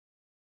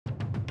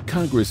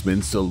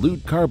Congressman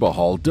Salud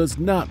Carbajal does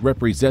not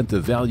represent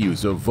the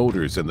values of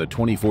voters in the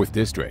 24th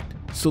District.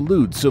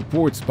 Salud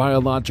supports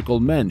biological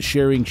men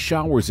sharing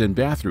showers and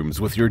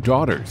bathrooms with your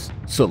daughters.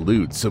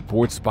 Salud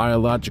supports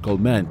biological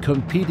men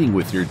competing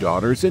with your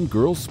daughters in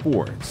girls'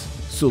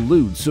 sports.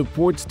 Salud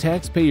supports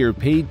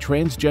taxpayer-paid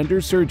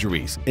transgender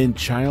surgeries and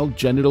child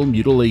genital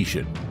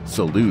mutilation.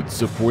 Salud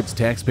supports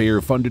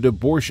taxpayer-funded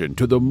abortion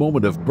to the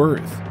moment of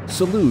birth.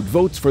 Salud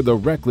votes for the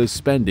reckless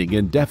spending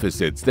and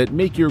deficits that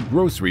make your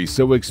groceries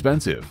so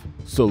expensive.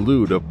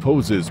 Salud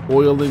opposes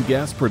oil and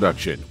gas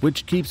production,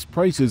 which keeps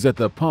prices at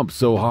the pump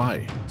so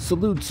high.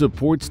 Salud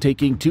supports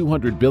taking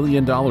 $200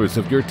 billion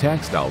of your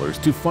tax dollars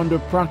to fund a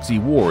proxy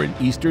war in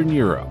Eastern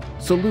Europe.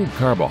 Salud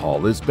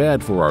Carbajal is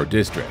bad for our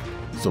district.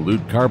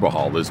 Salud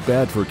Carbajal is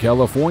bad for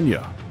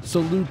California.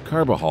 Salud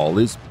Carbajal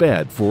is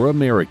bad for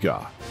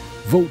America.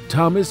 Vote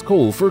Thomas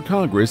Cole for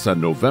Congress on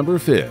November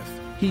 5th.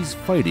 He's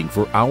fighting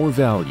for our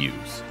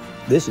values.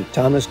 This is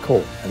Thomas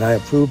Cole, and I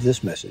approve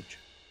this message.